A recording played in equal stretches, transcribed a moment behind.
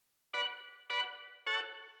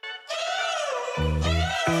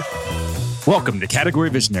Welcome to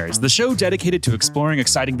Category Visionaries, the show dedicated to exploring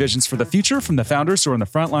exciting visions for the future from the founders who are on the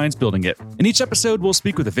front lines building it. In each episode, we'll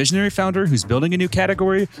speak with a visionary founder who's building a new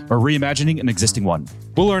category or reimagining an existing one.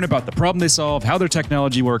 We'll learn about the problem they solve, how their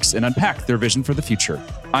technology works, and unpack their vision for the future.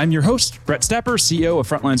 I'm your host, Brett Stapper, CEO of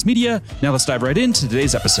Frontlines Media. Now let's dive right into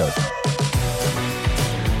today's episode.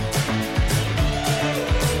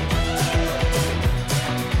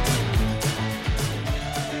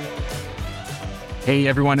 Hey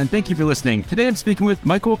everyone, and thank you for listening. Today I'm speaking with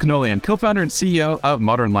Michael Konialian, co-founder and CEO of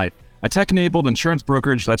Modern Life, a tech-enabled insurance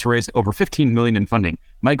brokerage that's raised over $15 million in funding.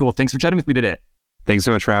 Michael, thanks for chatting with me today. Thanks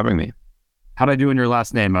so much for having me. How'd I do in your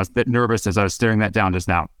last name? I was a bit nervous as I was staring that down just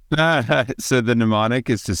now. So the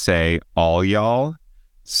mnemonic is to say all y'all,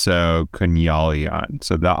 so Konialian.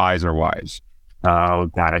 So the I's are Y's. Oh,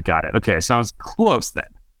 got it. Okay, sounds close then.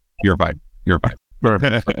 You're fine.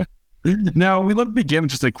 Perfect. Now, we'd love to begin with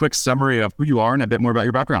just a quick summary of who you are and a bit more about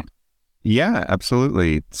your background. Yeah,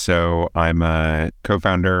 absolutely. So I'm a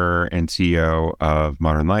co-founder and CEO of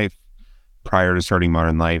Modern Life. Prior to starting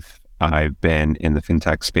Modern Life, I've been in the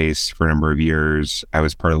fintech space for a number of years. I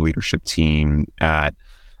was part of the leadership team at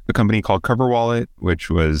a company called CoverWallet, which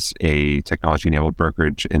was a technology-enabled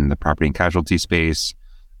brokerage in the property and casualty space.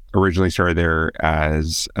 Originally started there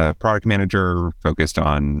as a product manager focused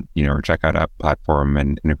on, our checkout app platform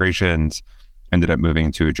and integrations. Ended up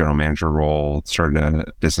moving to a general manager role, started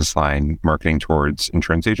a business line marketing towards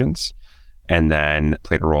insurance agents, and then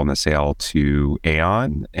played a role in the sale to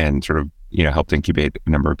Aon and sort of, helped incubate a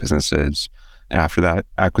number of businesses after that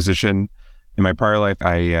acquisition. In my prior life,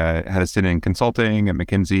 I had a stint in consulting at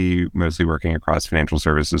McKinsey, mostly working across financial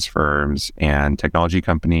services firms and technology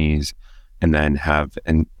companies, and then have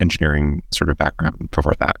an engineering sort of background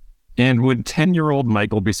before that. And would 10-year-old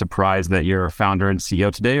Michael be surprised that you're a founder and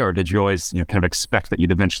CEO today, or did you always kind of expect that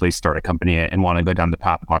you'd eventually start a company and want to go down the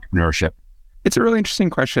path of entrepreneurship? It's a really interesting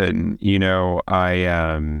question.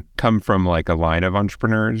 I come from like a line of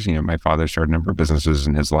entrepreneurs. My father started a number of businesses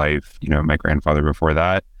in his life, my grandfather before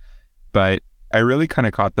that. But I really kind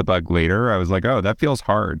of caught the bug later. I was like, oh, that feels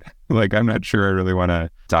hard. Like, I'm not sure I really want to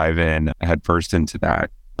dive in head first into that.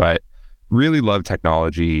 But really love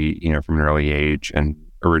technology, from an early age. And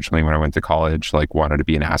originally when I went to college, wanted to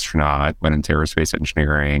be an astronaut, went into aerospace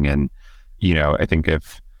engineering. And, I think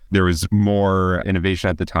if there was more innovation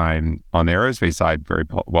at the time on the aerospace side, very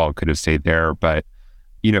well could have stayed there. But,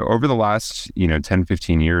 over the last, 10,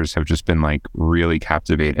 15 years have just been really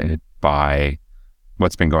captivated by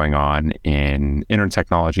what's been going on in internet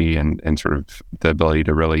technology and sort of the ability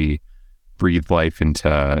to really breathe life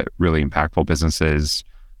into really impactful businesses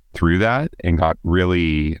through that, and got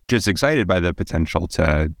really just excited by the potential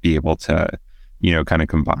to be able to, kind of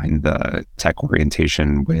combine the tech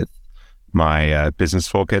orientation with my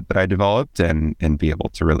business toolkit that I developed and be able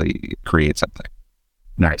to really create something.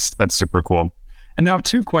 Nice. That's super cool. And now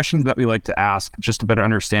 2 questions that we like to ask just to better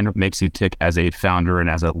understand what makes you tick as a founder and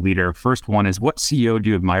as a leader. First one is, what CEO do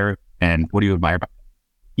you admire and what do you admire about?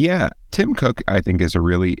 Yeah. Tim Cook, I think, is a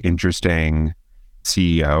really interesting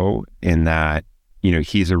CEO in that,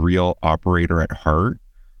 he's a real operator at heart,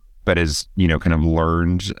 but has, kind of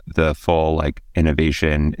learned the full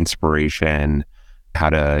innovation, inspiration,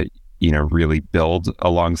 how to, really build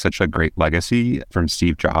along such a great legacy from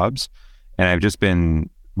Steve Jobs. And I've just been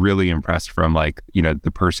really impressed from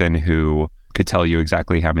the person who could tell you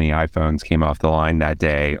exactly how many iPhones came off the line that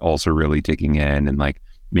day, also really digging in and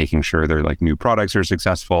making sure their new products are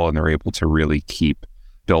successful and they're able to really keep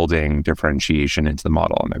building differentiation into the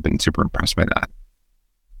model. And I've been super impressed by that.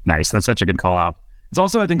 Nice. That's such a good call out. It's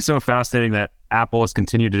also, I think, so fascinating that Apple has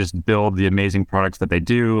continued to just build the amazing products that they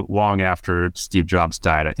do long after Steve Jobs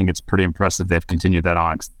died. I think it's pretty impressive they've continued that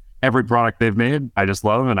on. Every product they've made, I just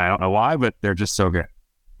love them, and I don't know why, but they're just so good.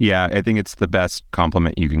 Yeah, I think it's the best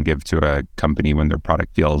compliment you can give to a company when their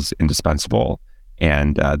product feels indispensable.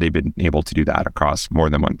 And they've been able to do that across more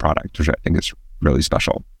than one product, which I think is really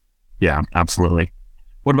special. Yeah, absolutely.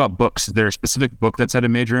 What about books? Is there a specific book that's had a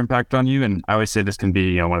major impact on you? And I always say this can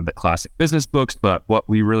be, one of the classic business books, but what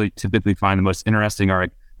we really typically find the most interesting are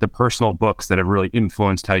the personal books that have really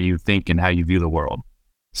influenced how you think and how you view the world.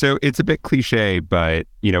 So it's a bit cliche, but,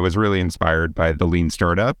 was really inspired by the Lean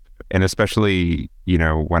Startup. And especially,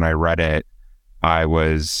 when I read it, I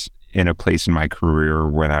was in a place in my career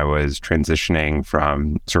when I was transitioning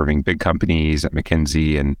from serving big companies at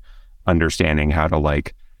McKinsey and understanding how to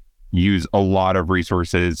use a lot of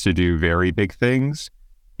resources to do very big things,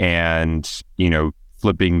 and,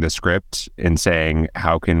 flipping the script and saying,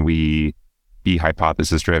 how can we be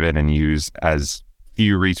hypothesis driven and use as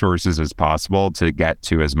few resources as possible to get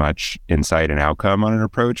to as much insight and outcome on an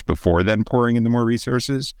approach before then pouring into more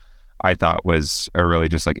resources, I thought was a really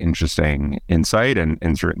just like interesting insight.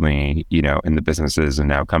 And certainly, in the businesses and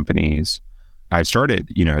now companies I've started,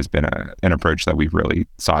 has been an approach that we've really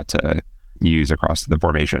sought to use across the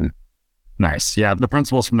formation. Nice. Yeah, the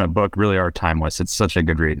principles from that book really are timeless. It's such a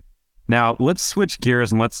good read. Now, let's switch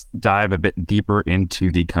gears and let's dive a bit deeper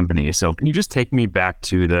into the company. So can you just take me back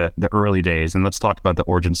to the early days and let's talk about the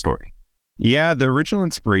origin story? Yeah, the original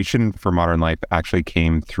inspiration for Modern Life actually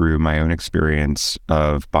came through my own experience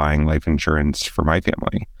of buying life insurance for my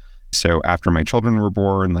family. So after my children were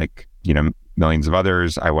born, millions of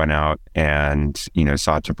others, I went out and,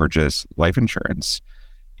 sought to purchase life insurance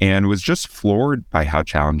and was just floored by how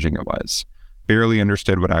challenging it was. Barely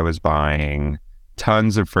understood what I was buying,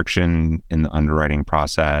 tons of friction in the underwriting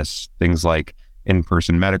process, things like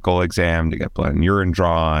in-person medical exam to get blood and urine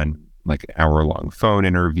drawn, like an hour-long phone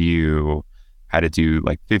interview, had to do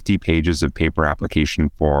 50 pages of paper application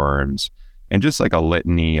forms, and just a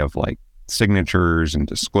litany of signatures and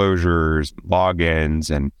disclosures, logins,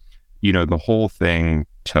 and the whole thing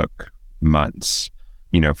took months,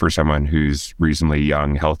 for someone who's reasonably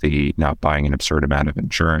young, healthy, not buying an absurd amount of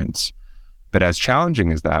insurance. But as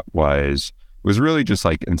challenging as that was really just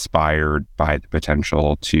inspired by the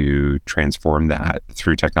potential to transform that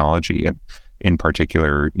through technology, and in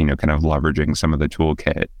particular, kind of leveraging some of the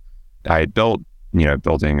toolkit I had built,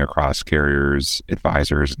 building across carriers,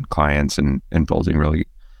 advisors, and clients, and building really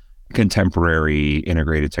contemporary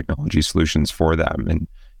integrated technology solutions for them. And,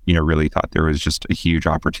 really thought there was just a huge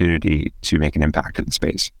opportunity to make an impact in the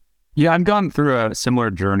space. Yeah, I've gone through a similar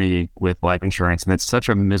journey with life insurance, and it's such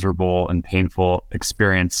a miserable and painful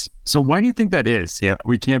experience. So why do you think that is? Yeah,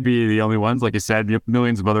 we can't be the only ones. Like you said,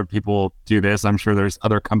 millions of other people do this. I'm sure there's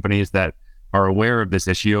other companies that are aware of this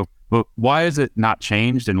issue, but why is it not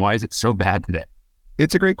changed and why is it so bad today?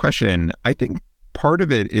 It's a great question. I think part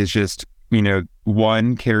of it is just,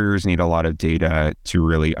 one, carriers need a lot of data to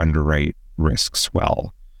really underwrite risks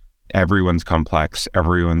well. Everyone's complex,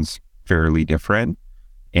 everyone's fairly different.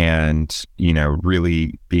 And,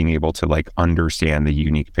 really being able to understand the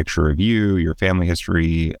unique picture of you, your family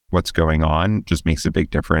history, what's going on, just makes a big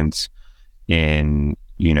difference in,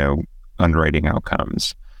 underwriting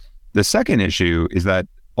outcomes. The second issue is that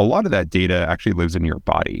a lot of that data actually lives in your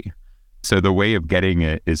body. So the way of getting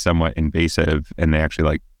it is somewhat invasive, and they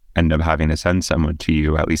actually end up having to send someone to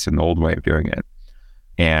you, at least in the old way of doing it.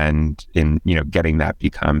 And in, getting that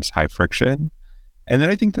becomes high friction. And then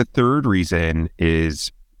I think the third reason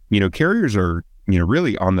is, carriers are,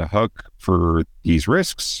 really on the hook for these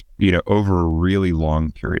risks, over a really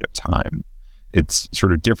long period of time. It's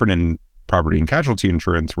sort of different in property and casualty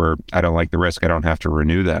insurance where I don't like the risk, I don't have to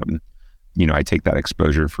renew them. I take that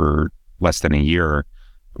exposure for less than a year.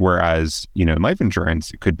 Whereas, in life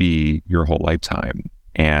insurance, it could be your whole lifetime.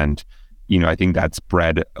 And, I think that's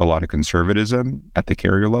bred a lot of conservatism at the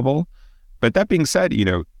carrier level. But that being said,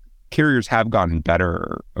 carriers have gotten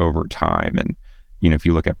better over time. And, if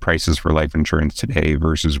you look at prices for life insurance today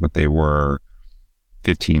versus what they were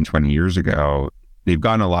 15, 20 years ago, they've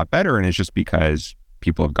gotten a lot better. And it's just because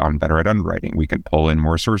people have gotten better at underwriting. We can pull in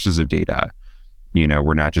more sources of data.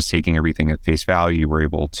 We're not just taking everything at face value. We're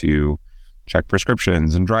able to check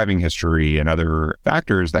prescriptions and driving history and other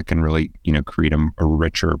factors that can really, create a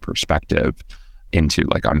richer perspective into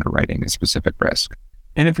underwriting a specific risk.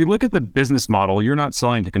 And if you look at the business model, you're not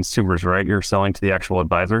selling to consumers, right? You're selling to the actual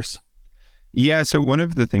advisors. Yeah. So one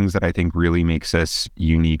of the things that I think really makes us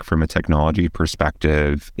unique from a technology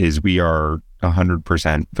perspective is we are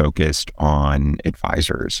 100% focused on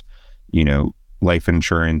advisors. Life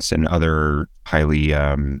insurance and other highly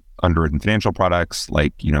underwritten financial products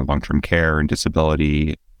like, long-term care and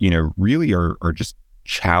disability, really are just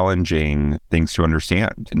challenging things to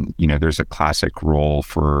understand. And, there's a classic role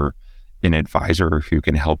for an advisor who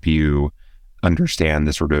can help you understand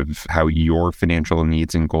the sort of how your financial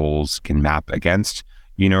needs and goals can map against,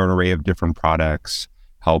 an array of different products,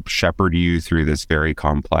 help shepherd you through this very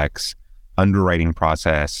complex underwriting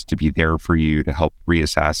process, to be there for you, to help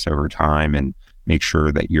reassess over time and make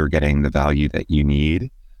sure that you're getting the value that you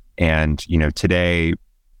need. And, today,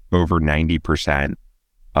 over 90%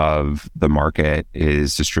 of the market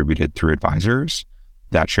is distributed through advisors.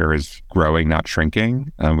 That share is growing, not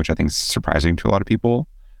shrinking, which I think is surprising to a lot of people.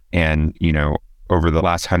 And, over the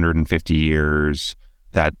last 150 years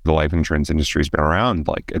that the life insurance industry has been around,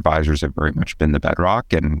 advisors have very much been the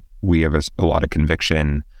bedrock. And we have a lot of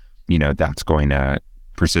conviction, that's going to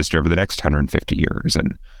persist over the next 150 years.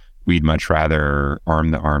 And we'd much rather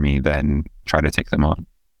arm the army than try to take them on.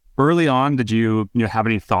 Early on, did you have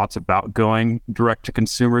any thoughts about going direct to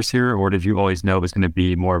consumers here, or did you always know it was going to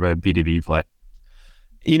be more of a B2B play?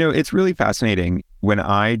 It's really fascinating. When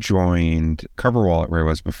I joined CoverWallet, where I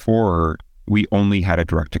was before, we only had a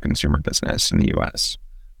direct-to-consumer business in the US.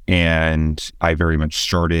 And I very much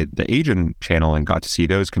started the agent channel and got to see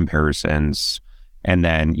those comparisons. And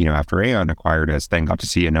then, after Aon acquired us, then got to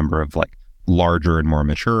see a number of like larger and more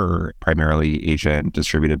mature, primarily agent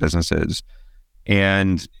distributed businesses.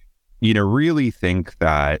 And, really think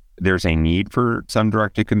that there's a need for some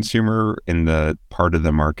direct-to-consumer in the part of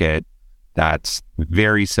the market that's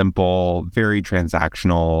very simple, very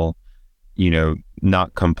transactional,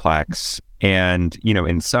 not complex. And,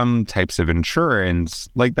 in some types of insurance,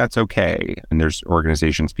 like that's okay. And there's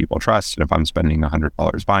organizations people trust. And if I'm spending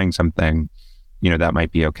 $100 buying something, that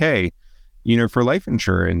might be okay. For life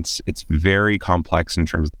insurance, it's very complex in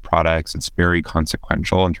terms of the products. It's very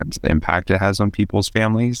consequential in terms of the impact it has on people's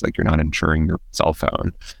families. Like you're not insuring your cell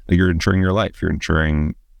phone, like you're insuring your life. You're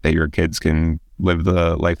insuring that your kids can live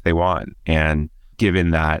the life they want. And given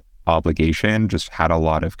that obligation, just had a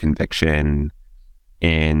lot of conviction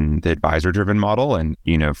in the advisor-driven model. And,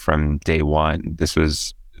 from day one, this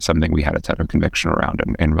was something we had a ton of conviction around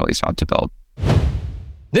and really sought to build.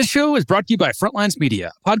 This show is brought to you by Frontlines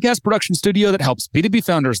Media, a podcast production studio that helps B2B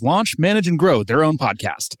founders launch, manage, and grow their own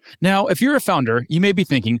podcast. Now, if you're a founder, you may be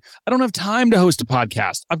thinking, I don't have time to host a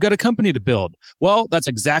podcast. I've got a company to build. Well, that's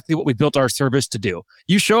exactly what we built our service to do.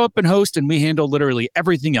 You show up and host, and we handle literally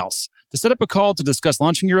everything else. To set up a call to discuss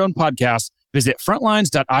launching your own podcast, visit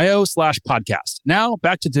frontlines.io/podcast. Now,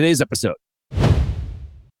 back to today's episode.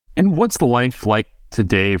 And what's the life like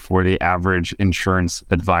today for the average insurance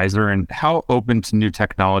advisor, and how open to new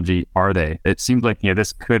technology are they? It seems like,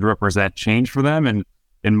 this could represent change for them. And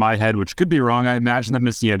in my head, which could be wrong, I imagine them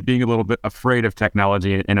as, being a little bit afraid of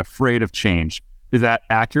technology and afraid of change. Is that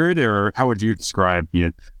accurate, or how would you describe,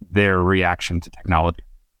 their reaction to technology?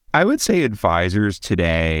 I would say advisors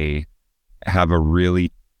today have a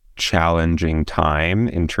really challenging time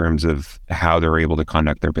in terms of how they're able to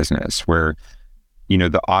conduct their business, where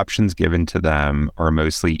the options given to them are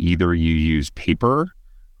mostly either you use paper,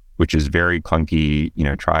 which is very clunky,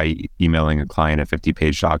 try emailing a client a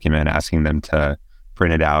 50-page document, asking them to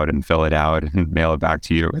print it out and fill it out and mail it back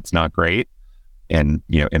to you. It's not great. And,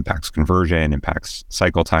 impacts conversion, impacts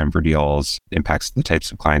cycle time for deals, impacts the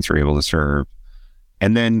types of clients you're able to serve.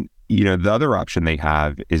 And then, the other option they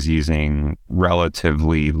have is using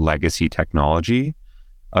relatively legacy technology,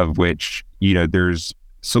 of which, there's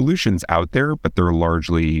solutions out there, but they're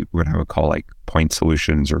largely what I would call like point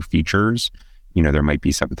solutions or features. There might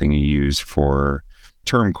be something you use for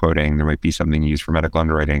term quoting. There might be something you use for medical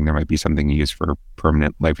underwriting. There might be something you use for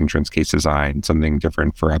permanent life insurance case design, something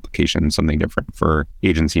different for applications, something different for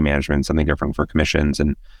agency management, something different for commissions.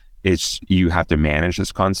 And you have to manage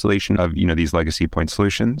this constellation of, these legacy point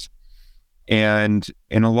solutions. And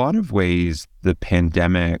in a lot of ways, the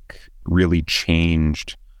pandemic really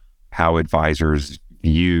changed how advisors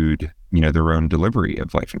viewed, their own delivery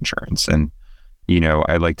of life insurance. And,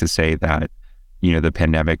 I like to say that, the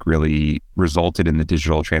pandemic really resulted in the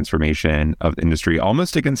digital transformation of the industry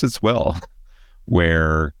almost against its will,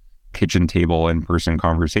 where kitchen table in-person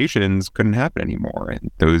conversations couldn't happen anymore. And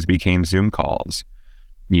those became Zoom calls.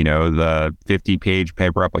 The 50-page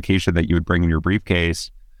paper application that you would bring in your briefcase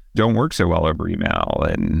don't work so well over email.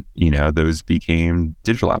 And, those became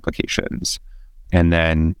digital applications. And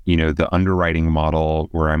then, the underwriting model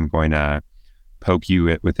where I'm going to poke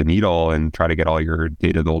you with a needle and try to get all your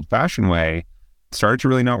data the old-fashioned way started to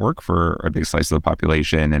really not work for a big slice of the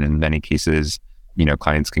population. And in many cases,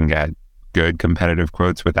 clients can get good competitive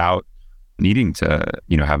quotes without needing to,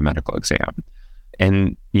 have a medical exam.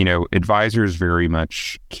 And, advisors very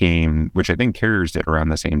much came, which I think carriers did around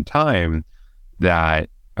the same time, that,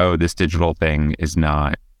 oh, this digital thing is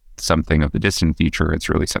not something of the distant future. It's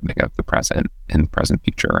really something of the present and the present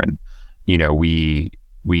future. And,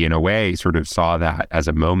 we in a way sort of saw that as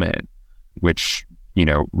a moment, which,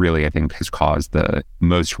 really I think has caused the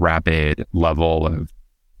most rapid level of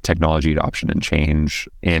technology adoption and change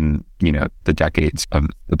in, the decades of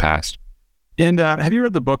the past. And have you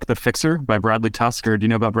read the book, The Fixer by Bradley Tusk, or do you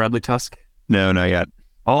know about Bradley Tusk? No, not yet.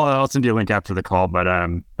 I'll send you a link after the call, but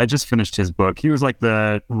I just finished his book. He was like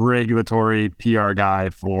the regulatory PR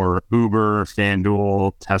guy for Uber,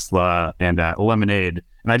 FanDuel, Tesla, and Lemonade.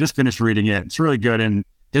 And I just finished reading it. It's really good. And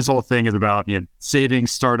his whole thing is about saving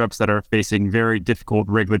startups that are facing very difficult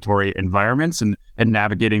regulatory environments and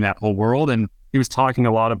navigating that whole world. And he was talking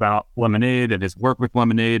a lot about Lemonade and his work with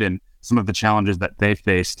Lemonade and some of the challenges that they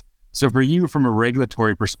faced. So for you, from a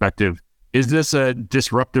regulatory perspective, Is this a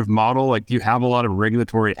disruptive model? Like, do you have a lot of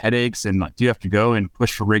regulatory headaches and like, do you have to go and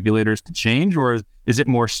push for regulators to change, or is it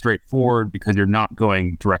more straightforward because you're not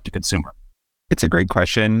going direct to consumer? It's a great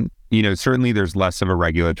question. Certainly there's less of a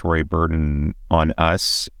regulatory burden on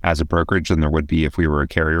us as a brokerage than there would be if we were a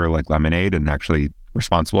carrier like Lemonade and actually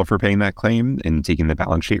responsible for paying that claim and taking the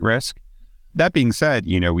balance sheet risk. That being said,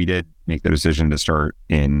 we did make the decision to start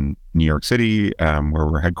in New York City, where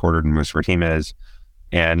we're headquartered and most of our team is.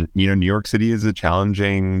 And, New York City is a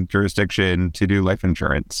challenging jurisdiction to do life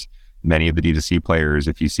insurance. Many of the D2C players,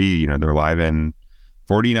 if you see, they're live in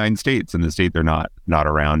 49 states, and the state they're not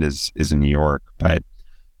around is in New York. But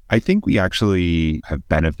I think we actually have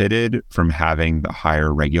benefited from having the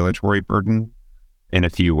higher regulatory burden in a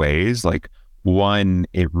few ways. Like, one,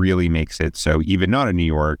 it really makes it so even not in New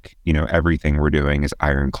York, everything we're doing is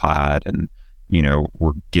ironclad, and,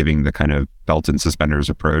 we're giving the kind of belt and suspenders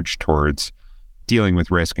approach towards dealing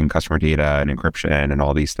with risk and customer data and encryption and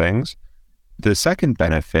all these things. The second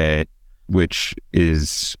benefit, which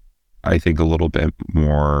is, I think, a little bit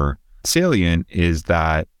more salient, is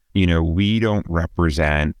that, we don't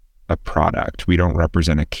represent a product. We don't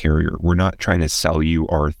represent a carrier. We're not trying to sell you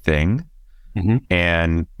our thing. Mm-hmm.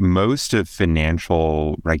 And most of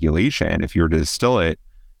financial regulation, if you were to distill it,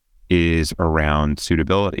 is around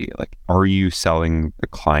suitability. Like, are you selling the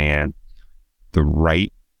client the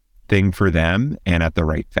right thing for them and at the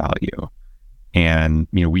right value? And,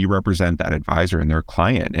 we represent that advisor and their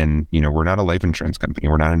client. And, we're not a life insurance company.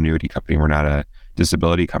 We're not an annuity company. We're not a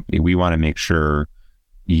disability company. We want to make sure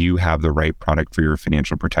you have the right product for your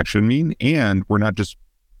financial protection need. And we're not just,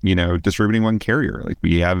 distributing one carrier. Like,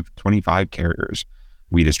 we have 25 carriers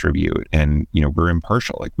we distribute, and, we're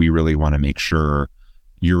impartial. Like, we really want to make sure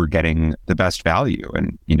you're getting the best value.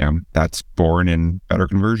 And, that's born in better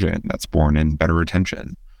conversion. That's born in better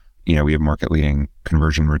retention. We have market leading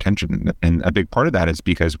conversion retention. And a big part of that is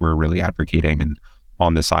because we're really advocating and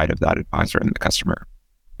on the side of that advisor and the customer.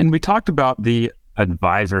 And we talked about the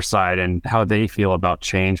advisor side and how they feel about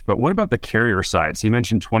change, but what about the carrier side? So you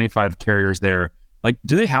mentioned 25 carriers there. Like,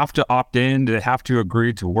 do they have to opt in? Do they have to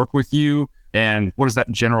agree to work with you? And what does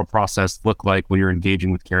that general process look like when you're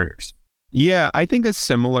engaging with carriers? Yeah, I think a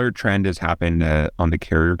similar trend has happened on the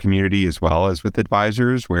carrier community as well as with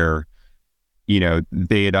advisors, where,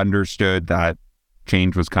 they had understood that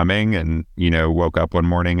change was coming and, woke up one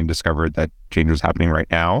morning and discovered that change was happening right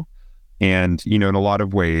now. And, in a lot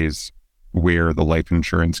of ways, where the life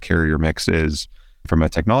insurance carrier mix is from a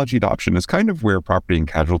technology adoption is kind of where property and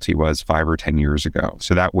casualty was 5 or 10 years ago.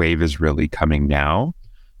 So that wave is really coming now.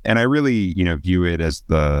 And I really, view it as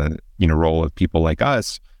the, role of people like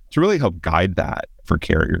us to really help guide that for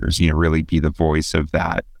carriers, really be the voice of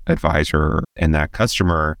that advisor and that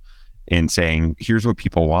customer in saying, here's what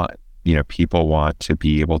people want. People want to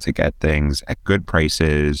be able to get things at good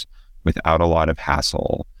prices without a lot of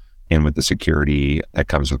hassle and with the security that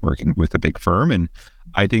comes with working with a big firm. And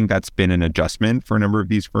I think that's been an adjustment for a number of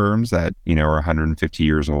these firms that, are 150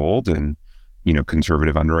 years old and,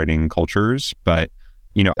 conservative underwriting cultures. But,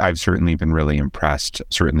 I've certainly been really impressed,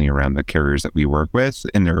 certainly around the carriers that we work with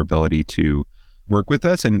and their ability to work with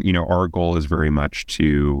us. And, our goal is very much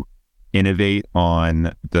to innovate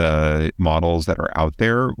on the models that are out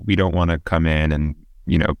there. We don't want to come in and,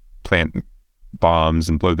 plant bombs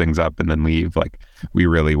and blow things up and then leave. Like, we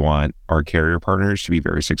really want our carrier partners to be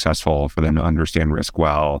very successful, for them to understand risk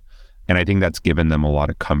well. And I think that's given them a lot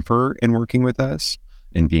of comfort in working with us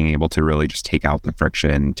and being able to really just take out the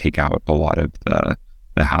friction, take out a lot of the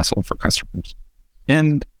hassle for customers.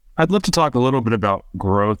 And I'd love to talk a little bit about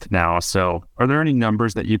growth now. So are there any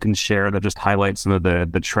numbers that you can share that just highlight some of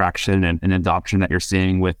the traction and adoption that you're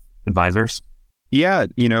seeing with advisors? Yeah,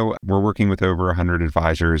 we're working with over 100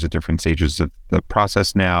 advisors at different stages of the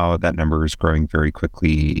process now. That number is growing very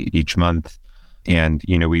quickly each month. And,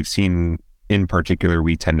 we've seen, in particular,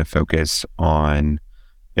 we tend to focus on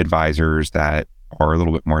advisors that are a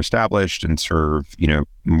little bit more established and serve,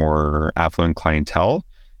 more affluent clientele.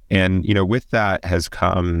 And, with that has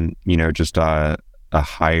come, just a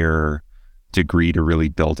higher degree to really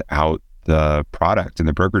build out the product and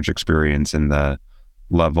the brokerage experience and the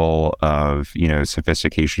level of,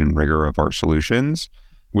 sophistication and rigor of our solutions,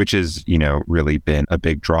 which has, really been a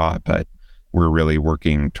big draw. But we're really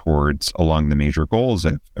working towards along the major goals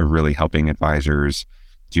of really helping advisors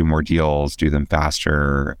do more deals, do them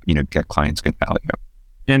faster, get clients good value.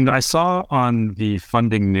 And I saw on the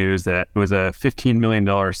funding news that it was a $15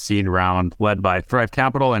 million seed round led by Thrive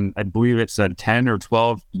Capital, and I believe it said 10 or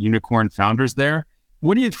 12 unicorn founders there.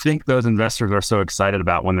 What do you think those investors are so excited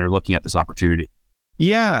about when they're looking at this opportunity?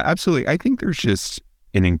 Yeah, absolutely. I think there's just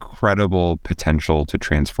an incredible potential to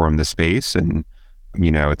transform the space. And,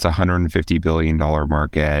 it's a $150 billion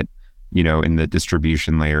market, in the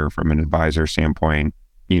distribution layer from an advisor standpoint.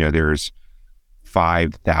 There's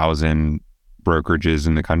 5,000 brokerages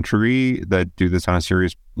in the country that do this on a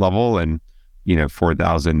serious level. And,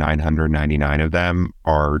 4,999 of them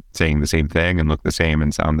are saying the same thing and look the same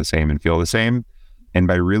and sound the same and feel the same. And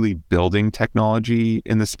by really building technology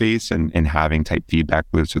in the space and having tight feedback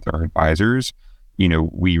loops with our advisors,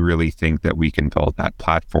 we really think that we can build that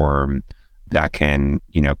platform that can,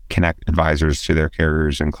 connect advisors to their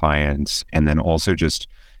carriers and clients, and then also just,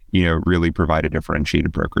 really provide a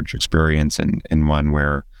differentiated brokerage experience and one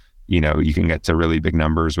where, you can get to really big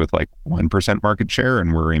numbers with like 1% market share,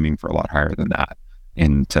 and we're aiming for a lot higher than that.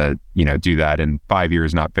 And to, do that in 5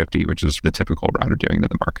 years, not 50, which is the typical route of doing it in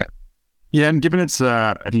the market. Yeah, and given it's,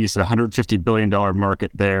 I think you said $150 billion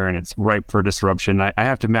market there, and it's ripe for disruption, I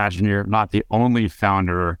have to imagine you're not the only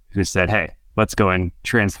founder who said, hey, let's go and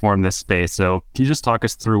transform this space. So can you just talk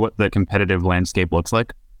us through what the competitive landscape looks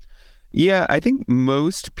like? Yeah, I think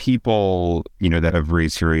most people, that have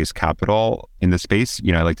raised serious capital in the space,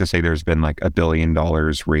 I like to say there's been like $1 billion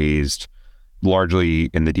raised largely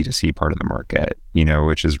in the D2C part of the market,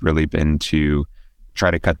 which has really been to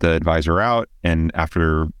try to cut the advisor out. And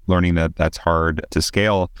after learning that that's hard to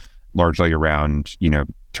scale, largely around,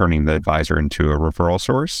 turning the advisor into a referral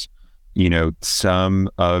source. Some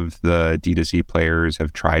of the D2C players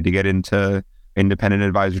have tried to get into independent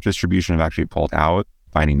advisor distribution, have actually pulled out,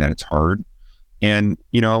 finding that it's hard. And,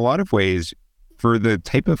 a lot of ways for the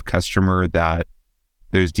type of customer that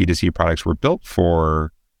those D2C products were built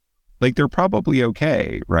for, like they're probably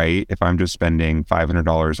okay, right? If I'm just spending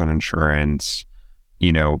 $500 on insurance,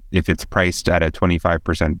 if it's priced at a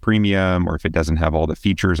 25% premium, or if it doesn't have all the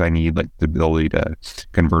features I need, like the ability to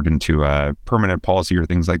convert into a permanent policy or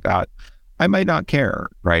things like that, I might not care,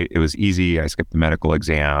 right? It was easy. I skipped the medical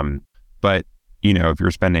exam. But, if you're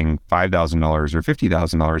spending $5,000 or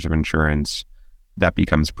 $50,000 of insurance, that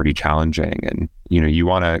becomes pretty challenging. And, you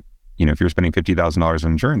want to, if you're spending $50,000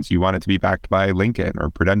 on insurance, you want it to be backed by Lincoln or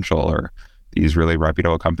Prudential or these really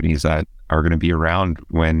reputable companies that are going to be around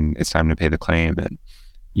when it's time to pay the claim. And,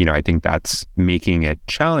 I think that's making it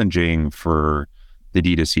challenging for the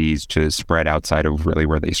D2Cs to spread outside of really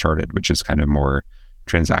where they started, which is kind of more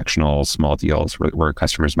transactional, small deals where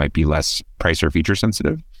customers might be less price or feature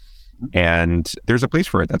sensitive. And there's a place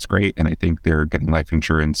for it. That's great. And I think they're getting life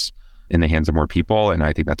insurance in the hands of more people. And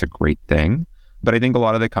I think that's a great thing. But I think a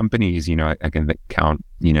lot of the companies, I can count,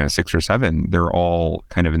 6 or 7, they're all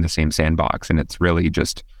kind of in the same sandbox. And it's really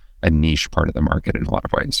just a niche part of the market in a lot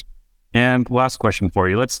of ways. And last question for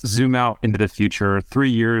you. Let's zoom out into the future, 3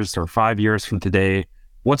 years or 5 years from today.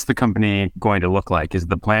 What's the company going to look like? Is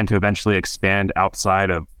the plan to eventually expand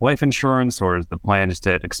outside of life insurance, or is the plan just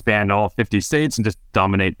to expand all 50 states and just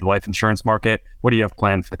dominate the life insurance market? What do you have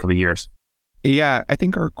planned for the coming years? Yeah, I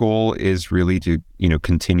think our goal is really to,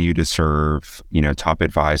 continue to serve, top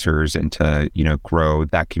advisors and to, grow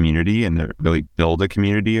that community and to really build a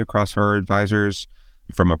community across our advisors.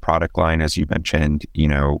 From a product line, as you mentioned,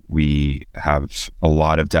 we have a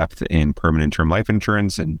lot of depth in permanent term life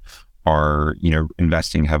insurance and are,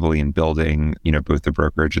 investing heavily in building, both the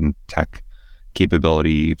brokerage and tech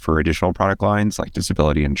capability for additional product lines like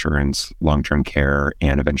disability insurance, long-term care,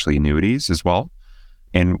 and eventually annuities as well.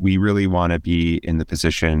 And we really want to be in the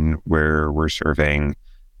position where we're serving,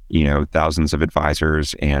 thousands of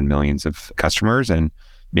advisors and millions of customers and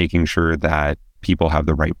making sure that people have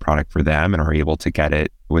the right product for them and are able to get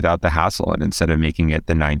it without the hassle. And instead of making it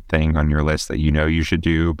the 9th thing on your list that you should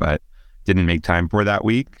do, but didn't make time for that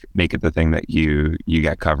week, make it the thing that you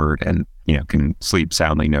get covered and, can sleep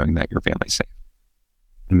soundly knowing that your family's safe.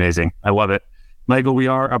 Amazing. I love it. Michael, we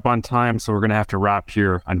are up on time, so we're going to have to wrap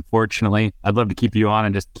here, unfortunately. I'd love to keep you on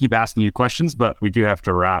and just keep asking you questions, but we do have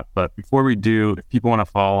to wrap. But before we do, if people want to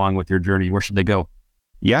follow along with your journey, where should they go?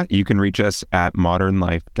 Yeah, you can reach us at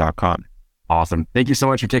modernlife.com. Awesome. Thank you so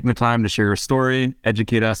much for taking the time to share your story,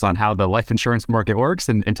 educate us on how the life insurance market works,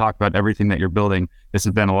 and talk about everything that you're building. This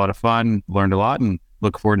has been a lot of fun, learned a lot, and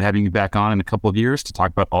look forward to having you back on in a couple of years to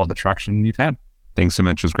talk about all the traction you've had. Thanks so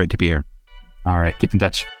much. It was great to be here. All right. Keep in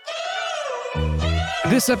touch.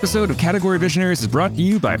 This episode of Category Visionaries is brought to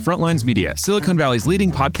you by Frontlines Media, Silicon Valley's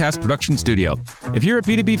leading podcast production studio. If you're a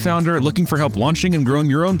B2B founder looking for help launching and growing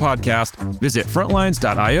your own podcast, visit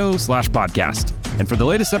frontlines.io/podcast. And for the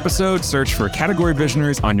latest episode, search for Category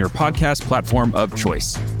Visionaries on your podcast platform of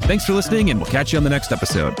choice. Thanks for listening, and we'll catch you on the next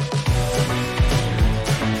episode.